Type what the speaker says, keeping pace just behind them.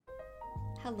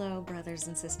Hello, brothers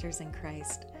and sisters in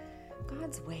Christ.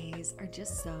 God's ways are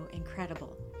just so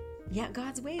incredible. Yet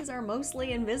God's ways are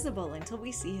mostly invisible until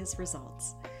we see His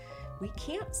results. We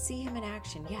can't see Him in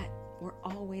action, yet we're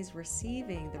always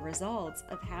receiving the results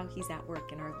of how He's at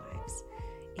work in our lives.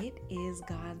 It is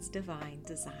God's divine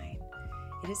design.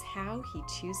 It is how He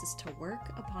chooses to work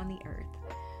upon the earth.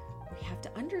 We have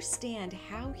to understand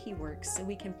how He works so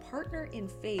we can partner in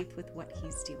faith with what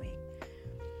He's doing.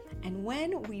 And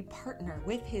when we partner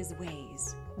with His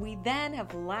ways, we then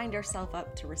have lined ourselves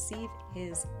up to receive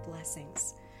His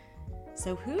blessings.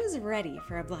 So who's ready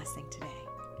for a blessing today?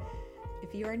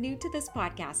 If you are new to this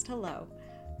podcast, hello.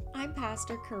 I'm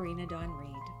Pastor Karina Dawn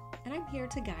Reed, and I'm here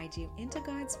to guide you into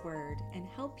God's Word and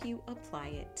help you apply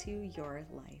it to your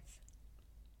life.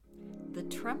 The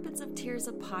Trumpets of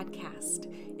Tirza podcast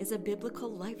is a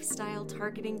biblical lifestyle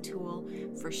targeting tool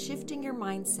for shifting your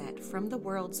mindset from the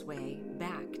world's way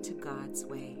back to God's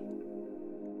way.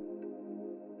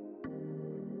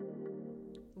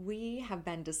 We have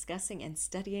been discussing and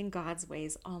studying God's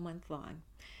ways all month long,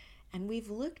 and we've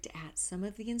looked at some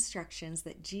of the instructions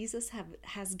that Jesus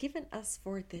has given us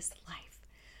for this life.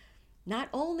 Not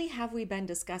only have we been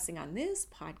discussing on this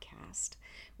podcast,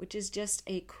 which is just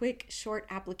a quick, short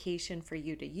application for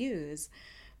you to use,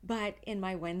 but in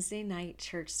my Wednesday night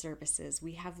church services,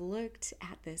 we have looked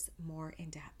at this more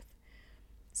in depth.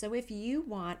 So if you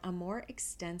want a more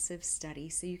extensive study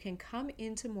so you can come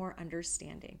into more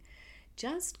understanding,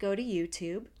 just go to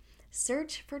YouTube,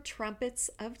 search for Trumpets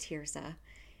of Tirza,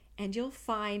 and you'll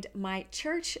find my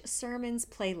church sermons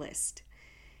playlist.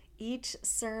 Each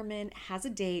sermon has a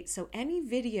date, so any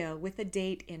video with a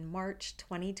date in March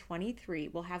 2023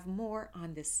 will have more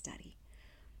on this study.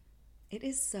 It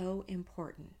is so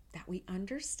important that we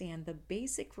understand the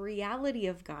basic reality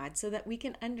of God so that we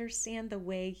can understand the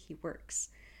way He works.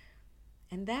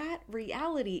 And that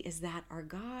reality is that our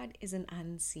God is an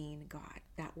unseen God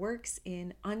that works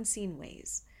in unseen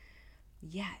ways.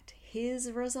 Yet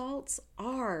His results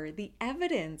are the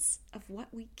evidence of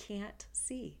what we can't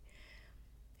see.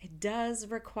 It does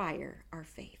require our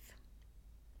faith.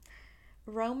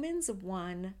 Romans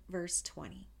 1 verse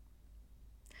 20.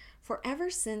 For ever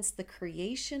since the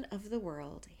creation of the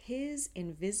world, His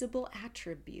invisible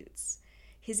attributes,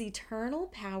 His eternal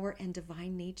power and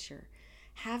divine nature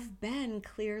have been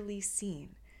clearly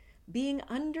seen, being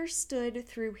understood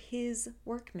through His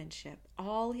workmanship,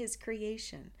 all His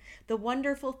creation, the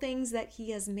wonderful things that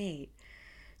He has made,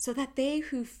 so that they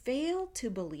who fail to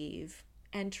believe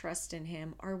and trust in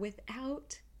Him are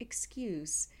without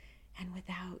excuse and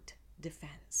without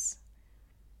defense.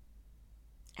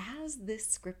 As this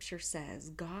scripture says,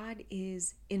 God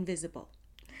is invisible.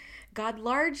 God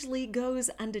largely goes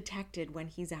undetected when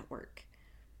He's at work.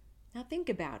 Now think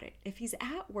about it. If He's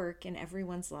at work in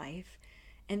everyone's life,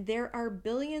 and there are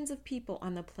billions of people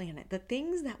on the planet, the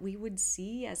things that we would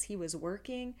see as He was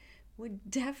working would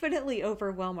definitely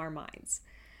overwhelm our minds.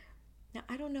 Now,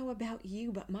 I don't know about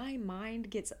you, but my mind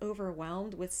gets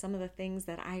overwhelmed with some of the things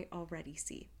that I already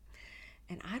see.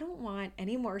 And I don't want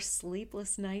any more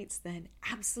sleepless nights than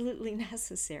absolutely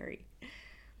necessary.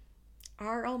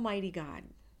 Our Almighty God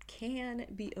can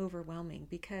be overwhelming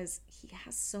because He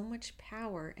has so much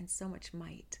power and so much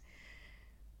might.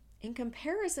 In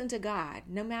comparison to God,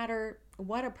 no matter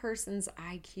what a person's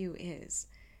IQ is,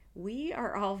 we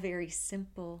are all very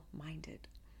simple-minded.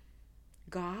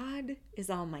 God is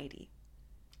almighty.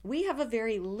 We have a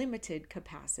very limited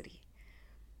capacity.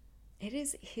 It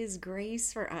is His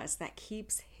grace for us that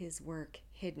keeps His work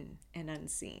hidden and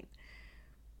unseen.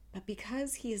 But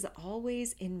because He is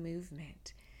always in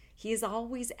movement, He is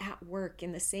always at work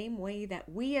in the same way that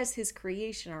we as His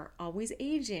creation are always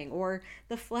aging, or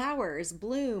the flowers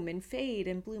bloom and fade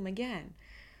and bloom again.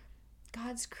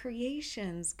 God's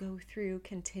creations go through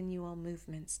continual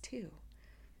movements too,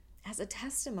 as a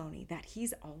testimony that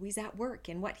He's always at work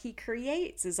and what He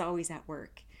creates is always at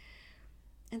work.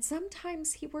 And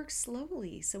sometimes He works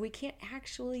slowly, so we can't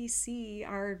actually see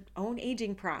our own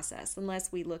aging process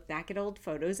unless we look back at old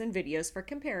photos and videos for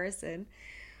comparison.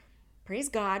 Praise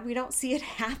God, we don't see it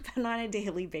happen on a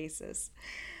daily basis.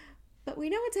 But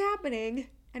we know it's happening,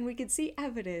 and we can see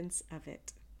evidence of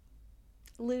it.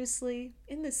 Loosely,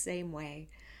 in the same way,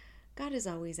 God is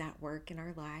always at work in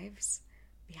our lives,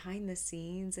 behind the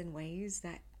scenes in ways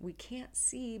that we can't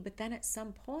see, but then at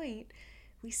some point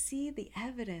we see the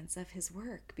evidence of His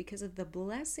work because of the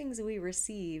blessings we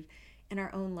receive in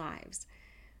our own lives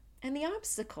and the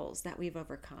obstacles that we've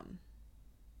overcome.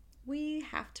 We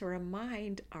have to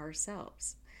remind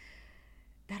ourselves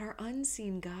that our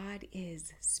unseen God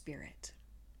is spirit.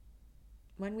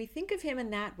 When we think of him in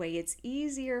that way, it's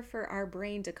easier for our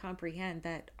brain to comprehend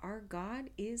that our God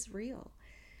is real.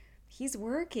 He's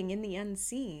working in the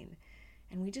unseen,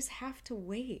 and we just have to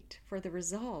wait for the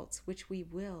results, which we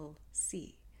will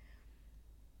see.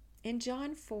 In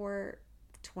John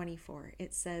 4:24,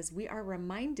 it says, we are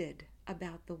reminded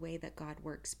about the way that God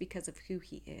works because of who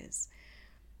he is.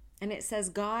 And it says,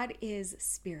 God is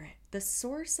spirit, the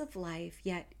source of life,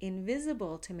 yet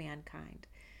invisible to mankind.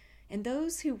 And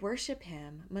those who worship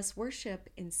him must worship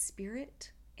in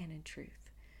spirit and in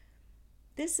truth.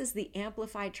 This is the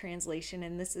Amplified translation,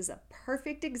 and this is a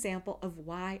perfect example of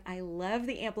why I love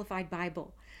the Amplified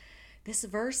Bible. This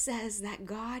verse says that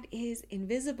God is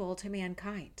invisible to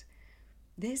mankind.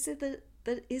 This is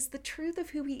the truth of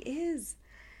who he is.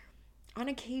 On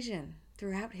occasion,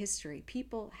 throughout history,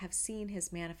 people have seen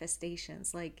his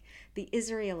manifestations, like the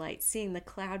Israelites seeing the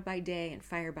cloud by day and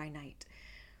fire by night.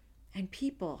 And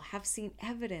people have seen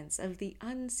evidence of the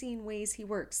unseen ways he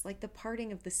works, like the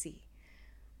parting of the sea.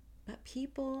 But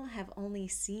people have only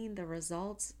seen the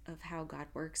results of how God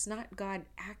works, not God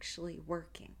actually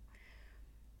working.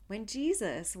 When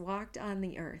Jesus walked on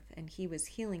the earth and he was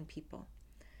healing people,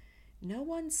 no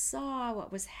one saw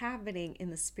what was happening in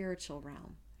the spiritual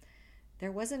realm.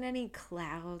 There wasn't any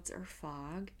clouds or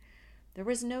fog. There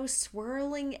was no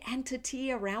swirling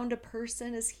entity around a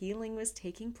person as healing was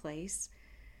taking place.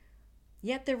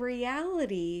 Yet the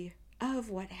reality of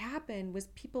what happened was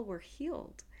people were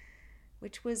healed,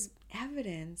 which was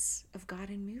evidence of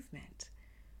God in movement.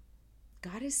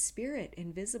 God is spirit,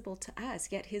 invisible to us,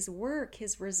 yet his work,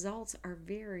 his results are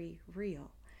very real.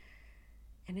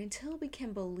 And until we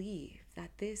can believe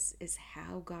that this is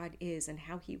how God is and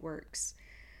how he works,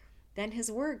 then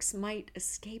his works might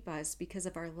escape us because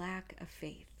of our lack of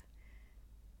faith.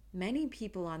 Many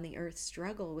people on the earth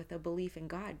struggle with a belief in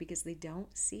God because they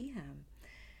don't see him.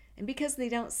 And because they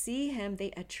don't see him,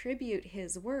 they attribute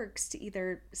his works to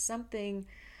either something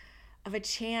of a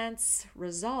chance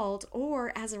result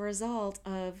or as a result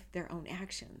of their own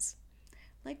actions,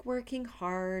 like working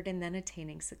hard and then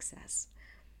attaining success.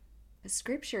 The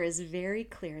scripture is very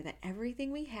clear that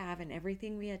everything we have and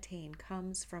everything we attain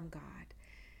comes from God.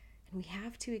 And we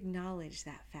have to acknowledge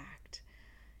that fact.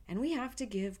 And we have to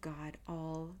give God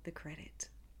all the credit.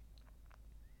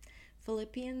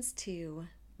 Philippians 2,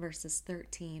 verses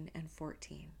 13 and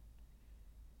 14.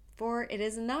 For it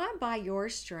is not by your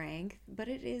strength, but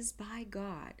it is by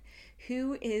God,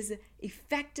 who is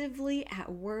effectively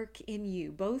at work in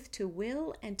you, both to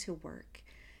will and to work.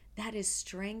 That is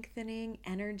strengthening,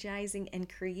 energizing, and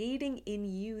creating in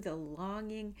you the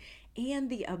longing and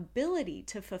the ability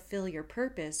to fulfill your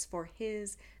purpose for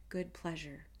his good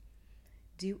pleasure.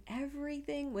 Do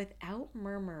everything without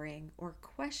murmuring or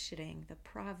questioning the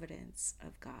providence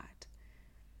of God.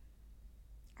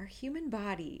 Our human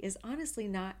body is honestly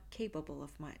not capable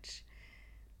of much,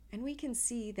 and we can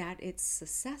see that it's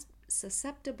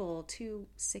susceptible to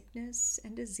sickness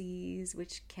and disease,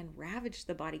 which can ravage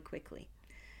the body quickly.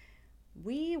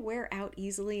 We wear out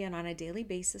easily, and on a daily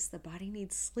basis, the body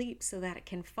needs sleep so that it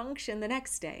can function the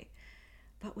next day.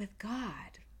 But with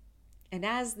God, and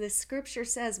as the scripture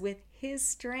says, with his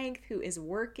strength who is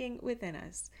working within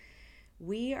us,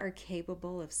 we are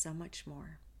capable of so much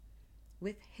more.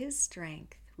 With his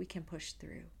strength, we can push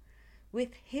through.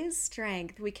 With his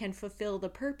strength, we can fulfill the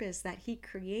purpose that he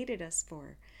created us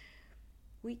for.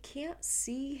 We can't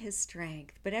see his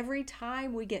strength, but every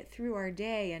time we get through our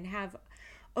day and have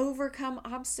overcome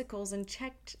obstacles and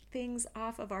checked things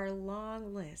off of our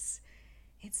long list,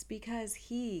 it's because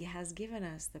he has given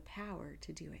us the power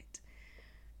to do it.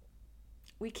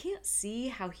 We can't see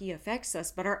how he affects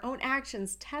us, but our own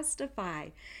actions testify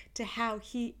to how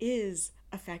he is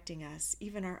affecting us,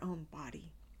 even our own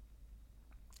body.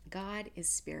 God is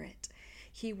spirit.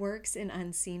 He works in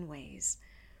unseen ways.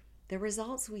 The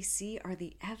results we see are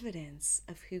the evidence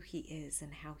of who he is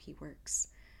and how he works.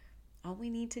 All we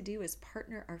need to do is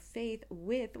partner our faith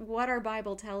with what our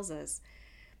Bible tells us,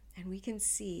 and we can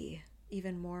see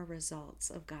even more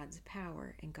results of God's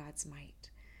power and God's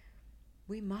might.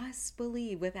 We must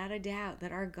believe without a doubt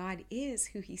that our God is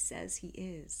who he says he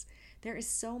is. There is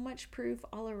so much proof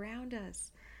all around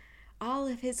us. All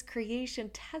of his creation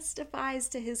testifies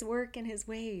to his work and his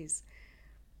ways.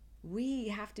 We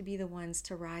have to be the ones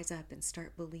to rise up and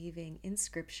start believing in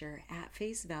Scripture at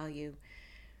face value,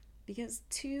 because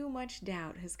too much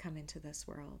doubt has come into this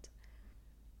world.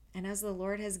 And as the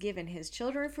Lord has given his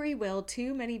children free will,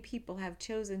 too many people have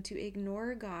chosen to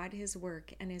ignore God, his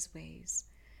work, and his ways.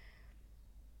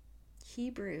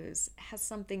 Hebrews has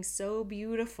something so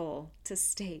beautiful to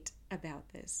state about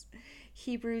this.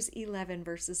 Hebrews 11,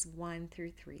 verses 1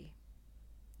 through 3.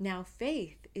 Now,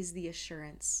 faith is the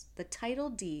assurance, the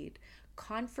title deed,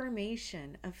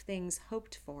 confirmation of things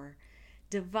hoped for,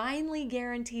 divinely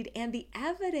guaranteed, and the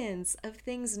evidence of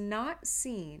things not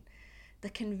seen, the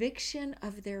conviction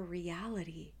of their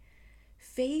reality.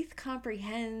 Faith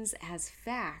comprehends as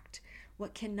fact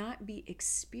what cannot be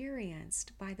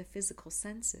experienced by the physical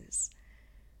senses.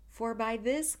 For by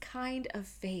this kind of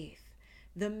faith,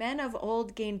 the men of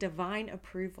old gained divine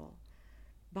approval.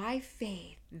 By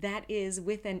faith, that is,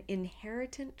 with an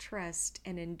inherent trust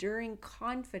and enduring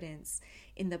confidence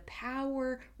in the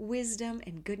power, wisdom,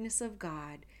 and goodness of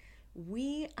God,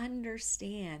 we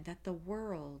understand that the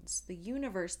worlds, the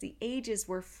universe, the ages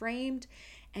were framed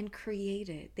and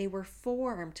created. They were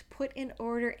formed, put in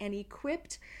order, and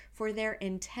equipped for their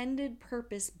intended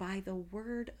purpose by the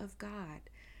word of God,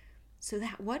 so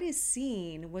that what is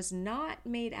seen was not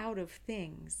made out of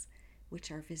things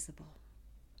which are visible.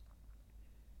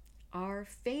 Our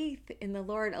faith in the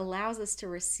Lord allows us to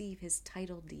receive his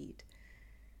title deed.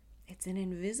 It's an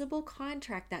invisible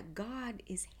contract that God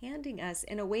is handing us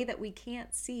in a way that we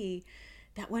can't see,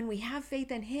 that when we have faith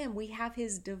in him, we have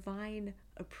his divine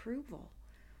approval.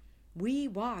 We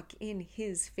walk in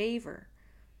his favor.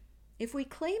 If we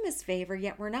claim his favor,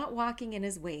 yet we're not walking in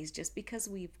his ways, just because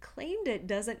we've claimed it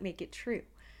doesn't make it true.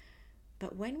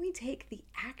 But when we take the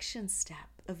action step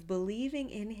of believing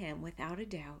in him without a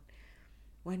doubt,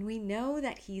 when we know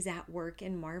that he's at work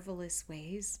in marvelous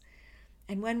ways,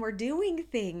 and when we're doing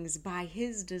things by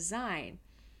his design,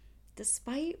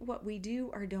 despite what we do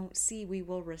or don't see, we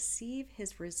will receive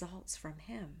his results from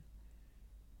him.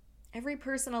 Every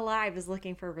person alive is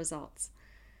looking for results.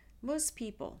 Most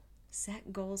people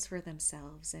set goals for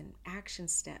themselves and action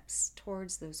steps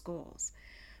towards those goals.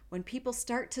 When people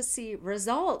start to see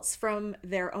results from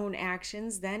their own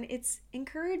actions, then it's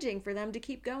encouraging for them to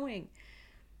keep going.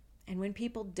 And when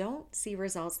people don't see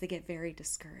results, they get very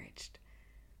discouraged.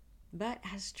 But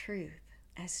as truth,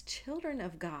 as children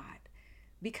of God,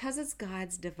 because it's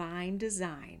God's divine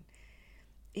design,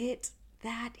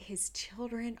 that his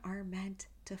children are meant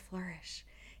to flourish.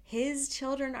 His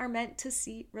children are meant to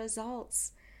see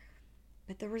results.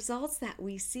 But the results that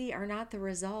we see are not the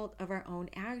result of our own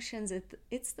actions.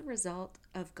 It's the result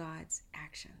of God's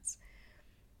actions.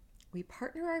 We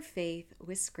partner our faith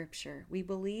with Scripture. We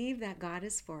believe that God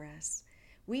is for us.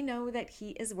 We know that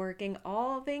he is working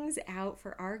all things out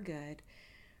for our good.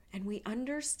 And we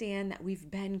understand that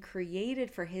we've been created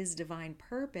for his divine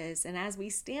purpose. And as we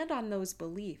stand on those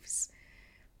beliefs,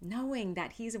 knowing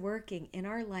that he's working in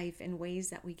our life in ways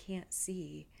that we can't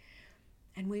see,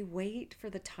 and we wait for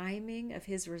the timing of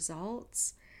his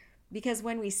results, because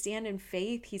when we stand in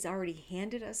faith, he's already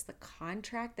handed us the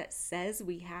contract that says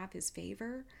we have his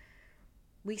favor.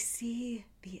 We see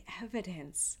the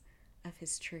evidence of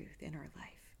his truth in our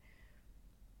life.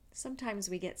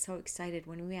 Sometimes we get so excited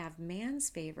when we have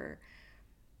man's favor,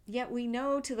 yet we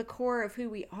know to the core of who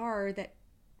we are that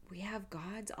we have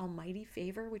God's almighty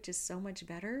favor, which is so much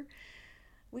better.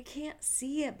 We can't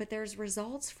see it, but there's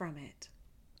results from it.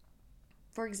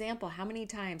 For example, how many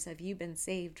times have you been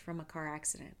saved from a car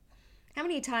accident? How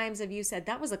many times have you said,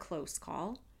 that was a close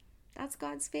call? That's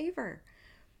God's favor.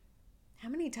 How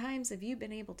many times have you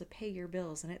been able to pay your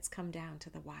bills and it's come down to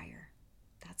the wire?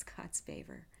 That's God's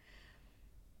favor.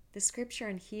 The scripture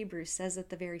in Hebrews says that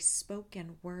the very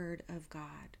spoken word of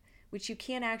God, which you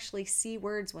can't actually see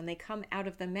words when they come out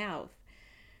of the mouth,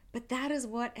 but that is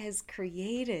what has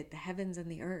created the heavens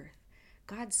and the earth.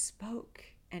 God spoke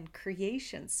and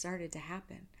creation started to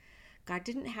happen. God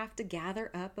didn't have to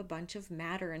gather up a bunch of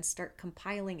matter and start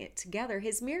compiling it together.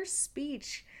 His mere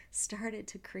speech started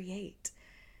to create.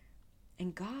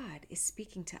 And God is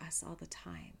speaking to us all the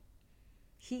time.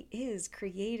 He is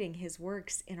creating his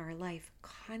works in our life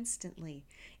constantly.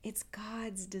 It's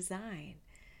God's design.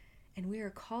 And we are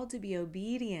called to be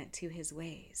obedient to his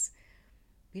ways.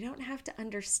 We don't have to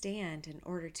understand in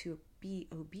order to be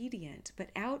obedient,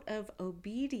 but out of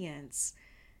obedience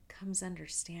comes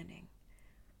understanding.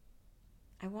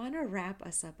 I want to wrap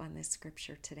us up on this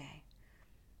scripture today.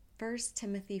 1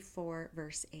 Timothy 4,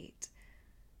 verse 8.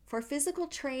 For physical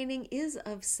training is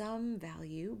of some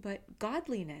value, but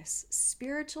godliness,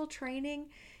 spiritual training,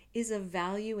 is of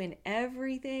value in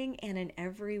everything and in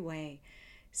every way,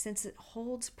 since it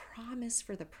holds promise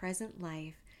for the present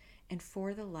life and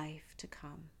for the life to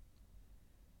come.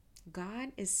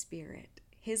 God is spirit.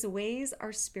 His ways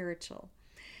are spiritual.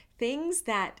 Things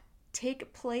that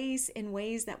take place in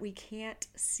ways that we can't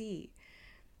see.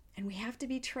 And we have to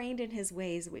be trained in his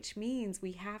ways, which means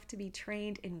we have to be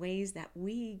trained in ways that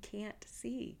we can't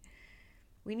see.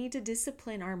 We need to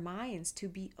discipline our minds to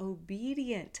be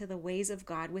obedient to the ways of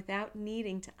God without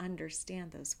needing to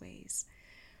understand those ways.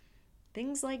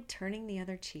 Things like turning the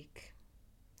other cheek,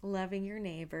 loving your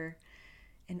neighbor,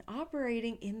 and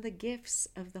operating in the gifts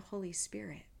of the Holy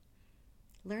Spirit.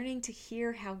 Learning to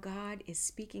hear how God is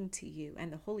speaking to you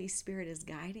and the Holy Spirit is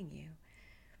guiding you.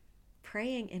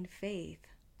 Praying in faith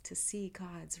to see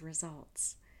God's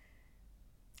results.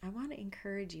 I want to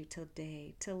encourage you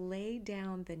today to lay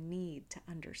down the need to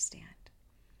understand.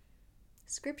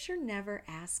 Scripture never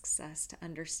asks us to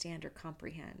understand or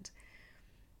comprehend.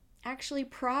 Actually,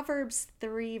 Proverbs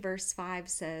 3 verse 5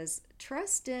 says,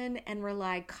 "Trust in and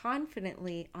rely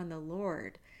confidently on the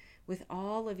Lord with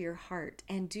all of your heart,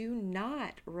 and do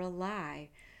not rely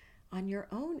on your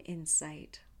own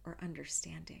insight or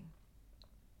understanding."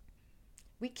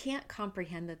 We can't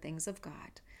comprehend the things of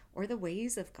God or the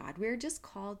ways of God. We're just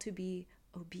called to be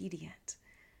obedient.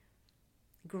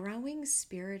 Growing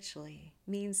spiritually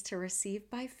means to receive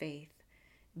by faith,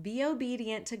 be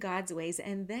obedient to God's ways,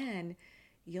 and then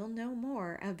you'll know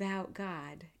more about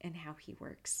God and how He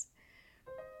works.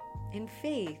 In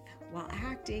faith, while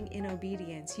acting in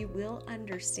obedience, you will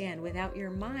understand without your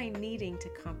mind needing to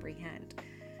comprehend.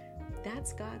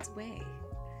 That's God's way.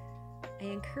 I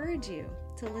encourage you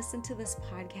to listen to this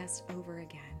podcast over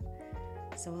again,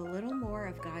 so a little more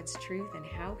of God's truth and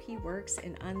how He works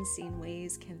in unseen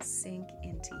ways can sink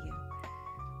into you.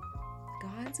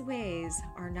 God's ways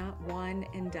are not one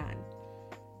and done,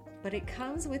 but it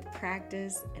comes with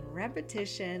practice and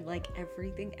repetition like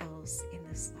everything else in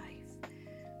this life.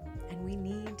 And we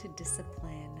need to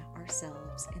discipline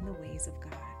ourselves in the ways of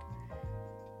God.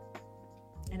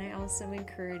 And I also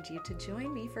encourage you to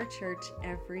join me for church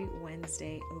every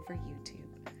Wednesday over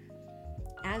YouTube.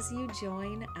 As you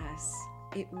join us,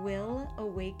 it will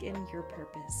awaken your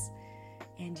purpose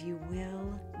and you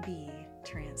will be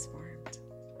transformed.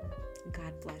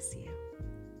 God bless you.